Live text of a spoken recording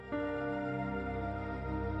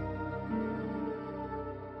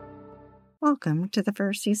Welcome to the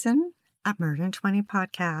first season of Murder in 20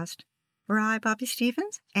 podcast, where I, Bobby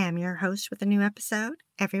Stevens, am your host with a new episode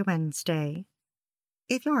every Wednesday.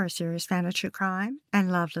 If you're a serious fan of true crime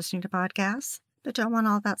and love listening to podcasts, but don't want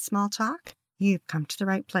all that small talk, you've come to the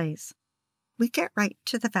right place. We get right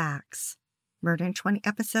to the facts. Murder in 20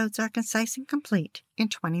 episodes are concise and complete in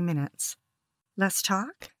 20 minutes. Less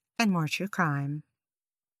talk and more true crime.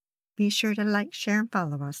 Be sure to like, share, and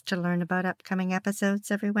follow us to learn about upcoming episodes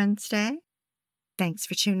every Wednesday. Thanks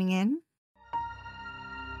for tuning in.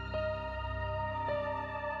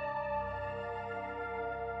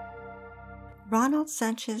 Ronald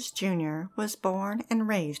Sanchez Jr. was born and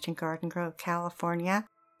raised in Garden Grove, California,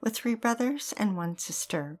 with 3 brothers and 1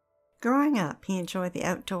 sister. Growing up, he enjoyed the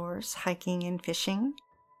outdoors, hiking and fishing.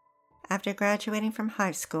 After graduating from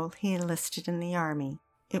high school, he enlisted in the Army.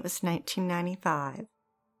 It was 1995.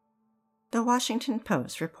 The Washington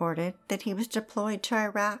Post reported that he was deployed to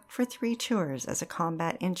Iraq for 3 tours as a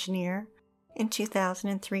combat engineer in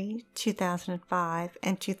 2003, 2005,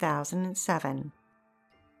 and 2007.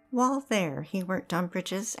 While there, he worked on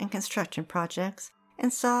bridges and construction projects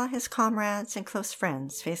and saw his comrades and close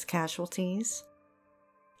friends face casualties.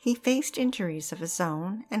 He faced injuries of his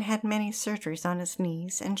own and had many surgeries on his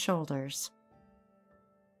knees and shoulders.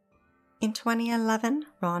 In 2011,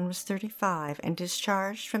 Ron was 35 and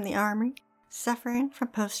discharged from the Army, suffering from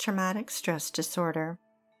post-traumatic stress disorder.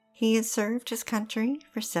 He had served his country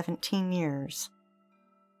for 17 years.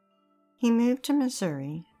 He moved to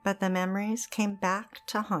Missouri, but the memories came back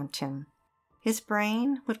to haunt him. His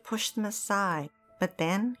brain would push them aside, but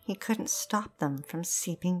then he couldn't stop them from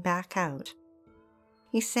seeping back out.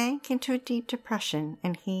 He sank into a deep depression,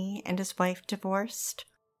 and he and his wife divorced,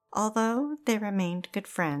 although they remained good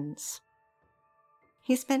friends.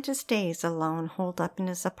 He spent his days alone, holed up in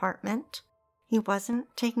his apartment. He wasn't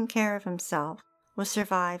taking care of himself, was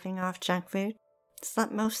surviving off junk food,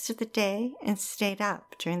 slept most of the day, and stayed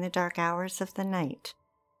up during the dark hours of the night.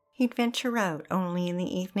 He'd venture out only in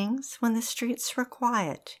the evenings when the streets were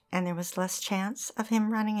quiet and there was less chance of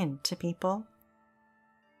him running into people.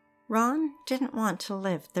 Ron didn't want to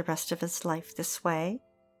live the rest of his life this way.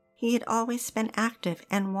 He had always been active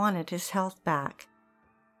and wanted his health back.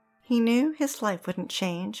 He knew his life wouldn't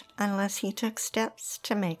change unless he took steps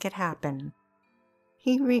to make it happen.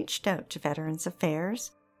 He reached out to Veterans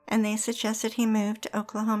Affairs, and they suggested he move to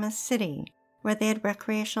Oklahoma City, where they had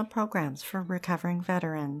recreational programs for recovering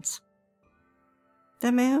veterans.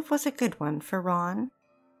 The move was a good one for Ron.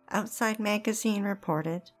 Outside Magazine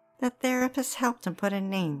reported that therapists helped him put a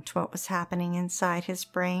name to what was happening inside his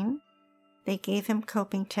brain. They gave him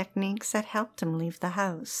coping techniques that helped him leave the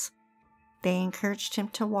house. They encouraged him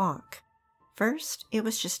to walk. First, it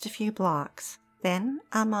was just a few blocks, then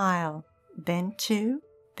a mile, then 2,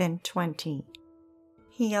 then 20.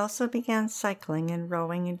 He also began cycling and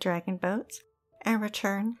rowing in dragon boats and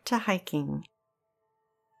returned to hiking.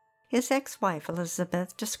 His ex-wife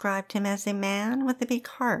Elizabeth described him as a man with a big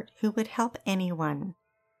heart who would help anyone.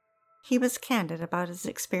 He was candid about his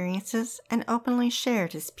experiences and openly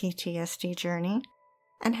shared his PTSD journey,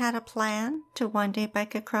 and had a plan to one day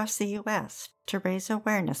bike across the U.S. to raise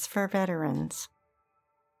awareness for veterans.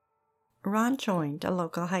 Ron joined a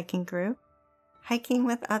local hiking group. Hiking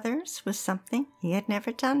with others was something he had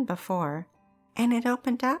never done before, and it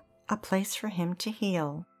opened up a place for him to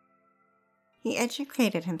heal. He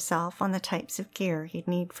educated himself on the types of gear he'd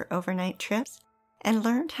need for overnight trips and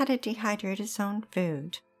learned how to dehydrate his own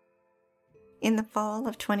food. In the fall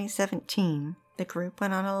of 2017, the group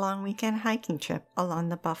went on a long weekend hiking trip along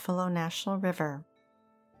the Buffalo National River.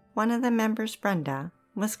 One of the members, Brenda,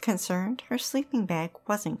 was concerned her sleeping bag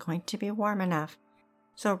wasn't going to be warm enough,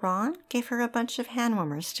 so Ron gave her a bunch of hand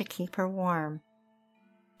warmers to keep her warm.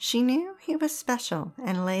 She knew he was special,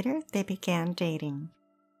 and later they began dating.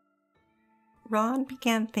 Ron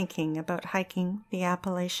began thinking about hiking the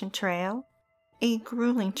Appalachian Trail, a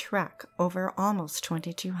grueling trek over almost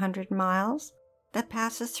 2,200 miles that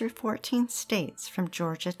passes through 14 states from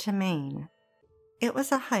Georgia to Maine. It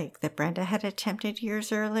was a hike that Brenda had attempted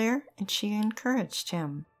years earlier, and she encouraged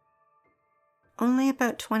him. Only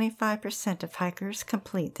about 25% of hikers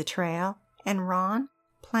complete the trail, and Ron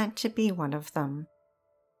planned to be one of them.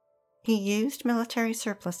 He used military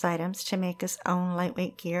surplus items to make his own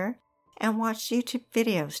lightweight gear and watched YouTube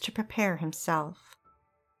videos to prepare himself.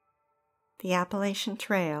 The Appalachian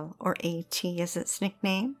Trail, or AT as its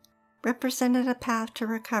nickname, represented a path to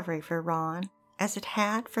recovery for Ron, as it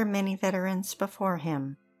had for many veterans before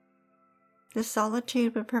him. The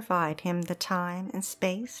solitude would provide him the time and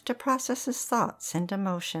space to process his thoughts and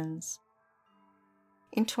emotions.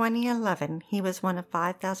 In 2011, he was one of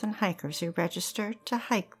 5,000 hikers who registered to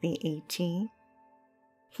hike the AT.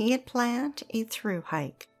 He had planned a through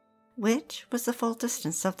hike, which was the full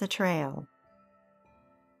distance of the trail.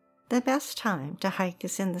 The best time to hike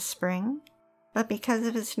is in the spring, but because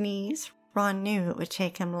of his knees, Ron knew it would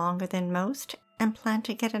take him longer than most and planned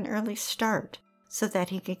to get an early start so that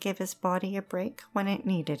he could give his body a break when it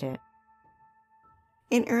needed it.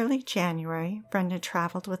 In early January, Brenda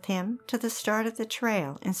traveled with him to the start of the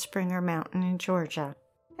trail in Springer Mountain in Georgia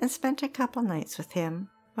and spent a couple nights with him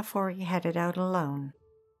before he headed out alone.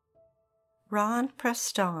 Ron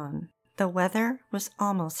pressed on. The weather was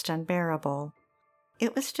almost unbearable.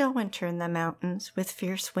 It was still winter in the mountains with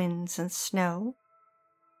fierce winds and snow.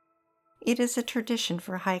 It is a tradition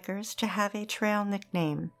for hikers to have a trail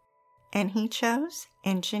nickname, and he chose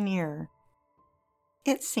Engineer.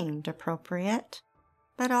 It seemed appropriate,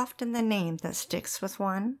 but often the name that sticks with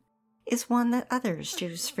one is one that others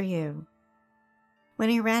choose for you. When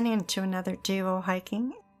he ran into another duo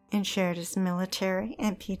hiking and shared his military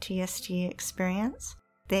and PTSD experience,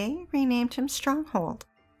 they renamed him Stronghold,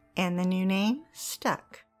 and the new name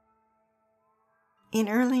stuck. In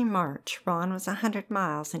early March, Ron was 100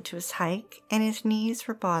 miles into his hike and his knees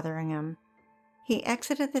were bothering him. He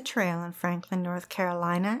exited the trail in Franklin, North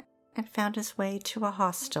Carolina and found his way to a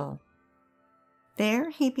hostel. There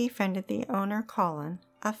he befriended the owner, Colin,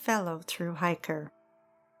 a fellow through hiker.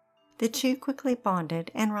 The two quickly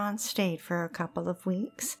bonded and Ron stayed for a couple of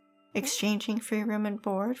weeks, exchanging free room and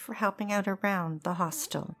board for helping out around the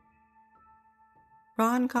hostel.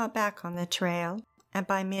 Ron got back on the trail and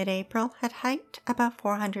by mid-April had hiked about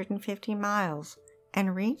 450 miles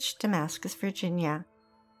and reached Damascus, Virginia,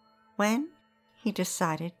 when he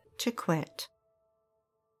decided to quit.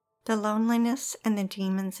 The loneliness and the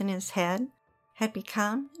demons in his head had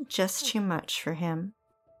become just too much for him,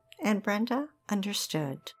 and Brenda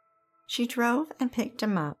understood. She drove and picked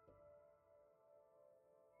him up.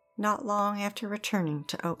 Not long after returning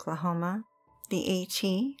to Oklahoma, the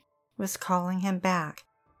AT was calling him back,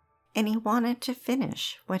 and he wanted to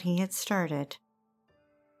finish what he had started.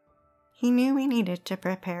 He knew he needed to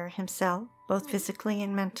prepare himself both physically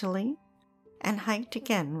and mentally, and hiked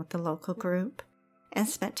again with the local group and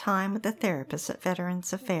spent time with a therapist at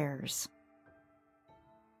Veterans Affairs.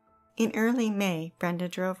 In early May, Brenda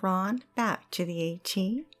drove Ron back to the AT,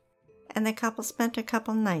 and the couple spent a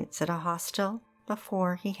couple nights at a hostel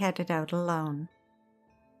before he headed out alone.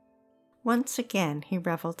 Once again he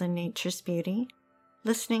reveled in nature's beauty,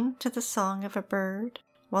 listening to the song of a bird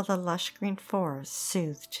while the lush green forest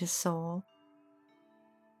soothed his soul.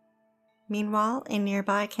 Meanwhile, in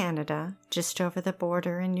nearby Canada, just over the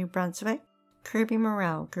border in New Brunswick, Kirby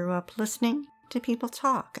Morrell grew up listening to people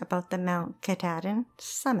talk about the Mount Katahdin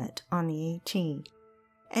summit on the AT,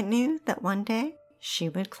 and knew that one day she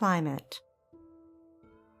would climb it.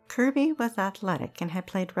 Kirby was athletic and had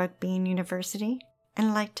played rugby in university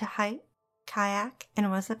and liked to hike, kayak, and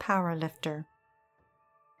was a power lifter.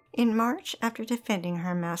 In March, after defending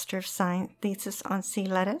her Master of Science thesis on sea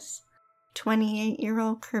lettuce,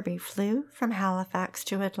 28-year-old Kirby flew from Halifax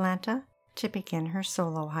to Atlanta to begin her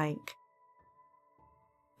solo hike.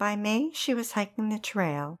 By May, she was hiking the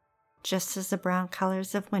trail, just as the brown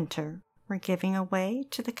colors of winter were giving way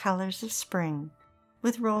to the colors of spring,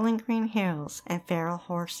 with rolling green hills and feral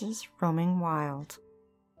horses roaming wild.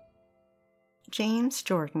 James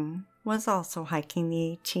Jordan was also hiking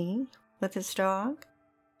the AT with his dog,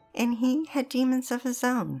 and he had demons of his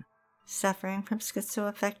own, suffering from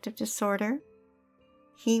schizoaffective disorder.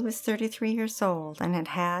 He was 33 years old and had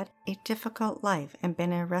had a difficult life and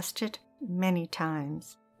been arrested many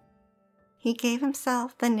times. He gave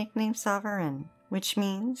himself the nickname Sovereign, which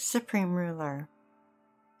means supreme ruler.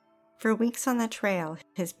 For weeks on the trail,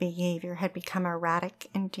 his behavior had become erratic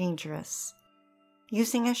and dangerous.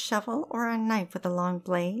 Using a shovel or a knife with a long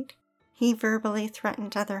blade, he verbally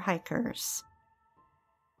threatened other hikers.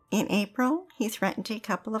 In April, he threatened a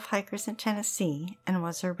couple of hikers in Tennessee and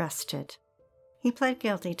was arrested. He pled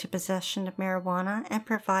guilty to possession of marijuana and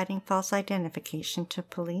providing false identification to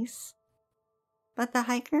police. But the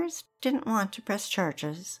hikers didn't want to press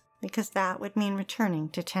charges because that would mean returning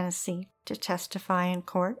to Tennessee to testify in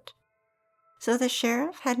court. So the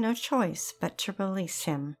sheriff had no choice but to release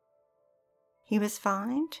him. He was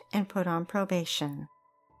fined and put on probation.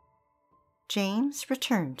 James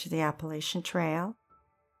returned to the Appalachian Trail.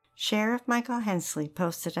 Sheriff Michael Hensley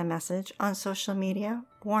posted a message on social media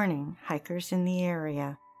warning hikers in the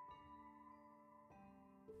area.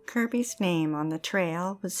 Kirby's name on the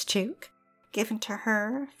trail was Toque, given to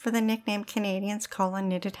her for the nickname Canadians call a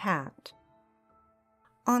knitted hat.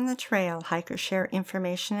 On the trail, hikers share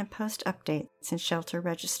information and post updates in shelter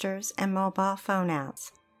registers and mobile phone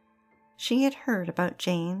apps. She had heard about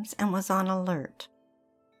James and was on alert.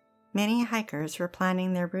 Many hikers were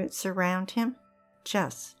planning their routes around him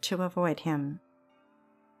just to avoid him.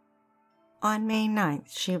 On May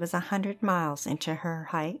 9th, she was 100 miles into her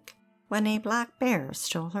hike when a black bear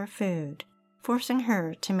stole her food, forcing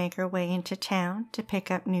her to make her way into town to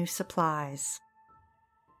pick up new supplies.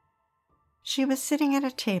 She was sitting at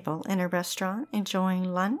a table in a restaurant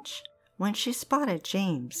enjoying lunch when she spotted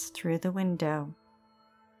James through the window.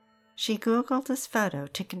 She Googled his photo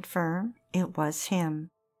to confirm it was him,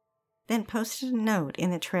 then posted a note in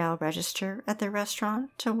the trail register at the restaurant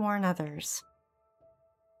to warn others.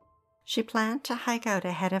 She planned to hike out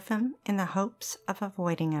ahead of him in the hopes of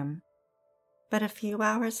avoiding him. But a few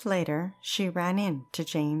hours later, she ran into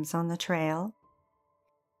James on the trail.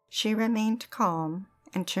 She remained calm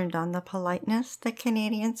and turned on the politeness that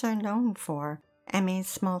Canadians are known for and made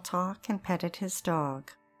small talk and petted his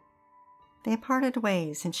dog. They parted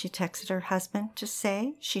ways and she texted her husband to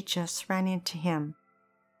say she just ran into him.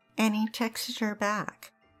 And he texted her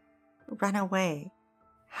back, "Run away.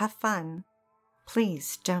 Have fun.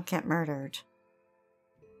 Please don't get murdered."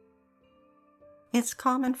 It's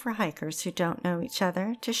common for hikers who don't know each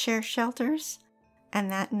other to share shelters,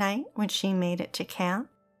 and that night when she made it to camp,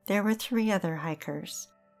 there were 3 other hikers,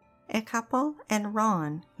 a couple and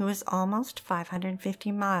Ron, who was almost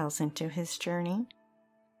 550 miles into his journey.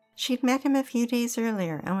 She'd met him a few days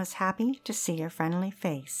earlier and was happy to see a friendly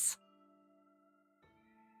face.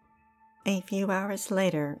 A few hours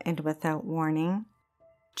later, and without warning,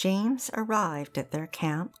 James arrived at their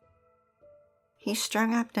camp. He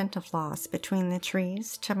strung up dental floss between the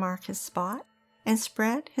trees to mark his spot and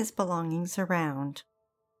spread his belongings around.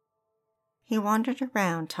 He wandered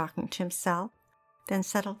around talking to himself, then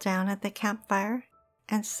settled down at the campfire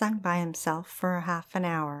and sung by himself for half an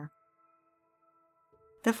hour.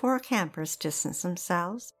 The 4 campers distanced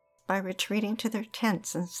themselves by retreating to their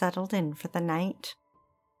tents and settled in for the night.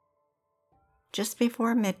 Just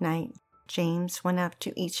before midnight, James went up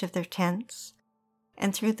to each of their tents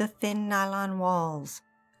and through the thin nylon walls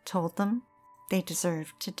told them they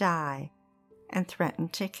deserved to die and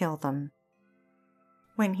threatened to kill them.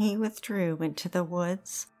 When he withdrew into the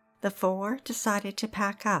woods, the 4 decided to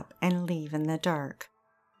pack up and leave in the dark.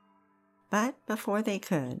 But before they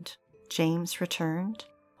could, James returned,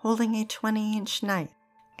 holding a 20-inch knife,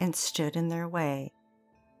 and stood in their way.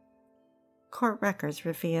 Court records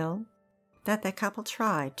reveal that the couple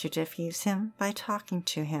tried to defuse him by talking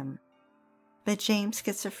to him, but James'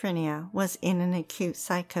 schizophrenia was in an acute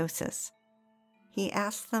psychosis. He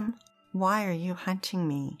asked them, "Why are you hunting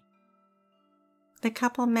me?" The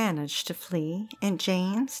couple managed to flee, and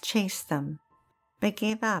James chased them, but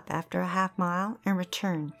gave up after a half-mile and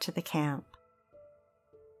returned to the camp.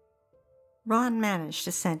 Ron managed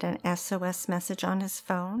to send an SOS message on his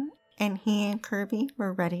phone, and he and Kirby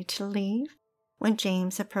were ready to leave when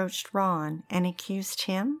James approached Ron and accused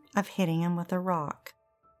him of hitting him with a rock.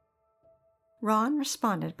 Ron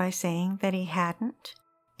responded by saying that he hadn't,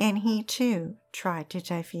 and he too tried to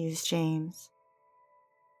defuse James.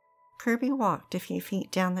 Kirby walked a few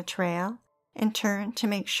feet down the trail and turned to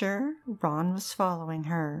make sure Ron was following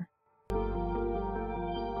her.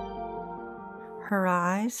 Her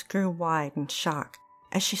eyes grew wide in shock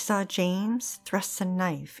as she saw James thrust a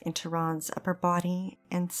knife into Ron's upper body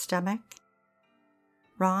and stomach.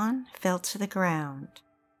 Ron fell to the ground.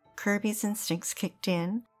 Kirby's instincts kicked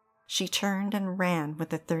in. She turned and ran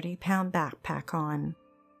with a 30-pound backpack on.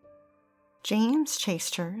 James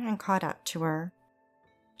chased her and caught up to her.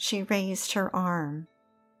 She raised her arm.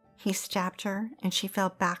 He stabbed her and she fell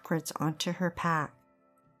backwards onto her pack.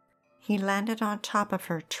 He landed on top of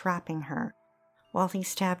her, trapping her, while he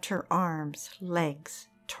stabbed her arms, legs,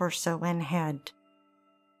 torso, and head.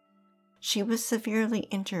 She was severely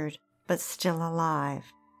injured, but still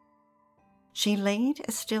alive. She laid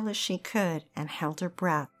as still as she could and held her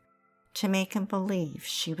breath to make him believe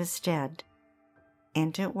she was dead.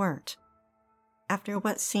 And it worked. After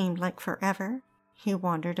what seemed like forever, he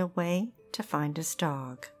wandered away to find his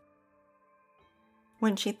dog.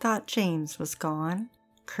 When she thought James was gone,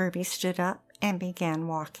 Kirby stood up and began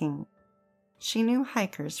walking. She knew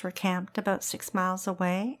hikers were camped about 6 miles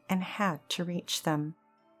away and had to reach them.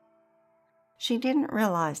 She didn't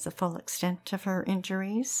realize the full extent of her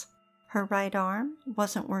injuries. Her right arm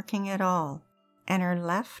wasn't working at all, and her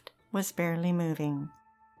left was barely moving.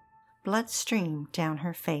 Blood streamed down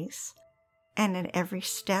her face, and at every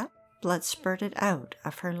step, blood spurted out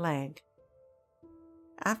of her leg.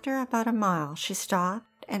 After about a mile, she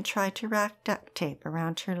stopped and tried to wrap duct tape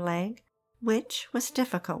around her leg, which was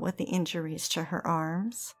difficult with the injuries to her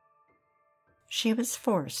arms. She was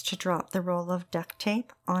forced to drop the roll of duct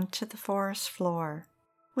tape onto the forest floor,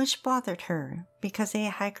 which bothered her because a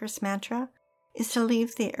hiker's mantra is to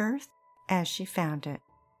leave the earth as she found it.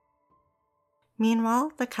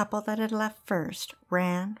 Meanwhile, the couple that had left first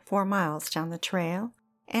ran 4 miles down the trail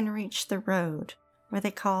and reached the road, where they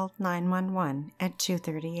called 911 at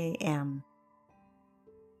 2:30 a.m.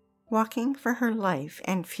 Walking for her life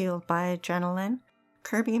and fueled by adrenaline,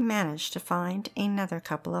 Kirby managed to find another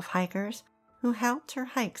couple of hikers who helped her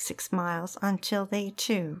hike 6 miles until they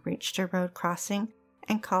too reached a road crossing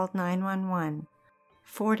and called 911,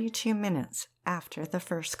 42 minutes after the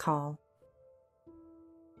first call.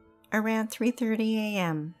 Around 3:30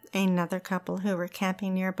 a.m., another couple who were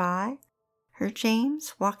camping nearby heard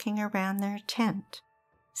James walking around their tent,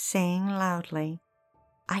 saying loudly,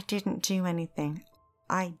 "I didn't do anything.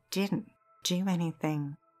 I didn't do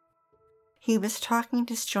anything." He was talking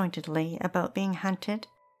disjointedly about being hunted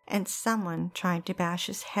and someone tried to bash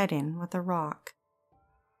his head in with a rock.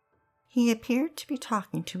 He appeared to be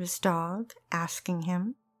talking to his dog, asking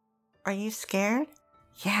him, "Are you scared?"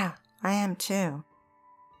 "Yeah, I am too."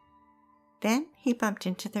 Then he bumped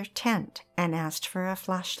into their tent and asked for a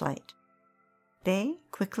flashlight. They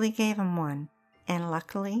quickly gave him one, and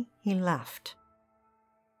luckily he left.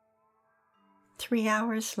 3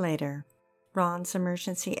 hours later, Ron's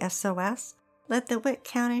emergency SOS led the Witt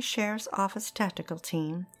County Sheriff's Office tactical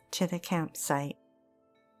team to the campsite.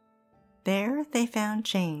 There they found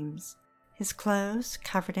James, his clothes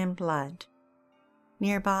covered in blood.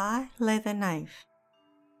 Nearby lay the knife,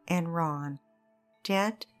 and Ron,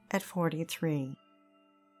 dead at 43.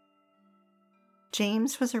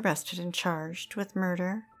 James was arrested and charged with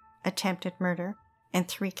murder, attempted murder, and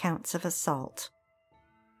 3 counts of assault.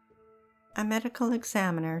 A medical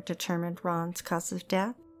examiner determined Ron's cause of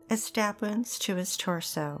death as stab wounds to his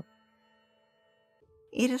torso.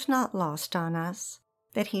 It is not lost on us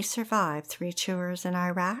that he survived 3 tours in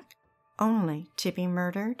Iraq only to be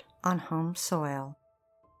murdered on home soil.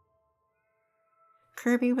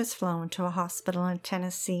 Kirby was flown to a hospital in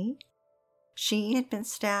Tennessee. She had been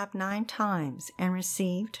stabbed 9 times and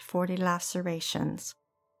received 40 lacerations,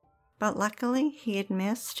 but luckily he had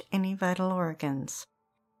missed any vital organs.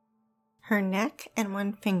 Her neck and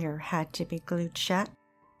 1 finger had to be glued shut,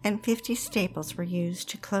 and 50 staples were used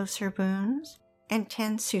to close her wounds, and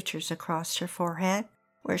 10 sutures across her forehead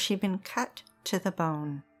where she'd been cut to the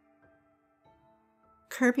bone.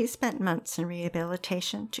 Kirby spent months in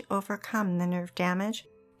rehabilitation to overcome the nerve damage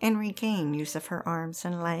and regain use of her arms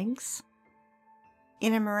and legs.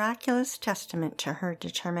 In a miraculous testament to her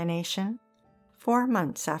determination, 4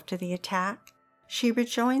 months after the attack, she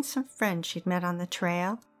rejoined some friends she'd met on the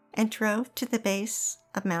trail and drove to the base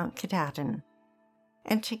of Mount Katahdin,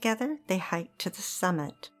 and together they hiked to the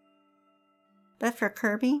summit. But for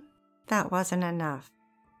Kirby, that wasn't enough.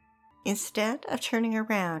 Instead of turning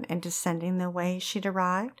around and descending the way she'd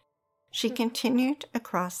arrived, she continued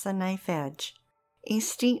across the knife edge, a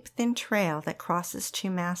steep, thin trail that crosses 2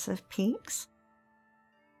 massive peaks.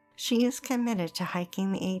 She is committed to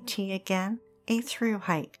hiking the AT again, a through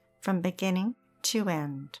hike from beginning to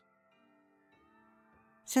end.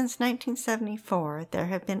 Since 1974, there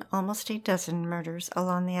have been almost a dozen murders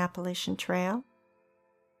along the Appalachian Trail.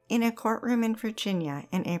 In a courtroom in Virginia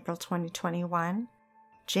in April 2021,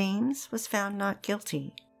 James was found not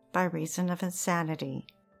guilty by reason of insanity,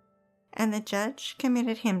 and the judge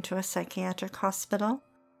committed him to a psychiatric hospital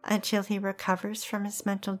until he recovers from his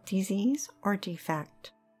mental disease or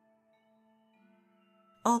defect.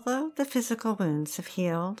 Although the physical wounds have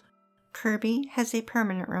healed, Kirby has a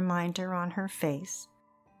permanent reminder on her face,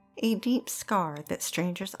 a deep scar that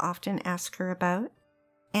strangers often ask her about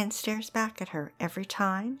and stares back at her every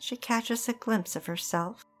time she catches a glimpse of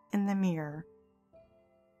herself in the mirror.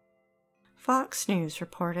 Fox News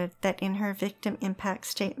reported that in her victim impact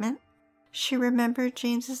statement, she remembered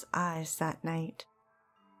James's eyes that night,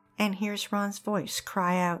 and hears Ron's voice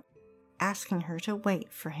cry out, asking her to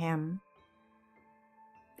wait for him.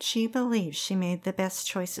 She believes she made the best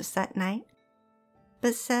choices that night,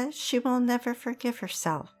 but says she will never forgive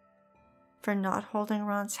herself for not holding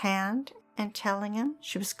Ron's hand and telling him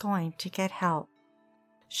she was going to get help.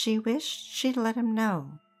 She wished she'd let him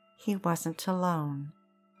know he wasn't alone.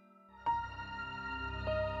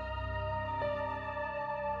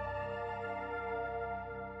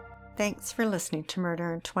 Thanks for listening to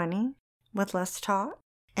Murder in 20, with less talk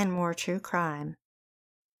and more true crime.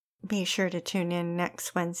 Be sure to tune in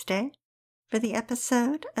next Wednesday for the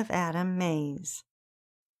episode of Adam Mays.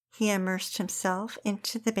 He immersed himself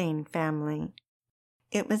into the Bain family.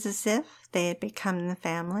 It was as if they had become the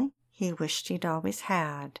family he wished he'd always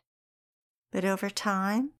had. But over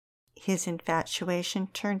time, his infatuation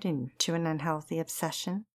turned into an unhealthy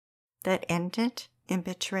obsession that ended in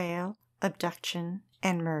betrayal, abduction,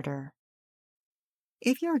 and murder.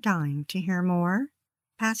 If you're dying to hear more,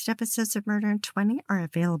 past episodes of Murder in 20 are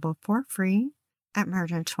available for free at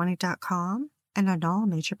murderin20.com and on all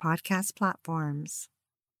major podcast platforms.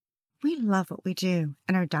 We love what we do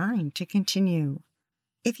and are dying to continue.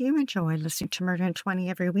 If you enjoy listening to Murder in 20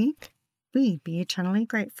 every week, we'd be eternally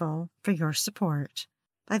grateful for your support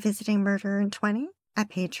by visiting Murder in 20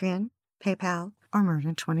 at Patreon, PayPal, or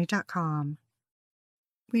murderin20.com.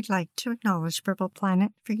 We'd like to acknowledge Purple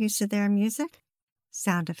Planet for use of their music,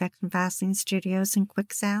 sound effects from Vaseline Studios and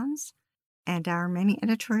Quick Sounds, and our many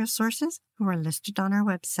editorial sources who are listed on our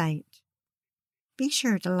website. Be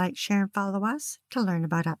sure to like, share, and follow us to learn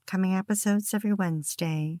about upcoming episodes every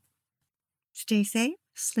Wednesday. Stay safe,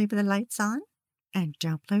 sleep with the lights on, and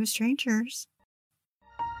don't play with strangers.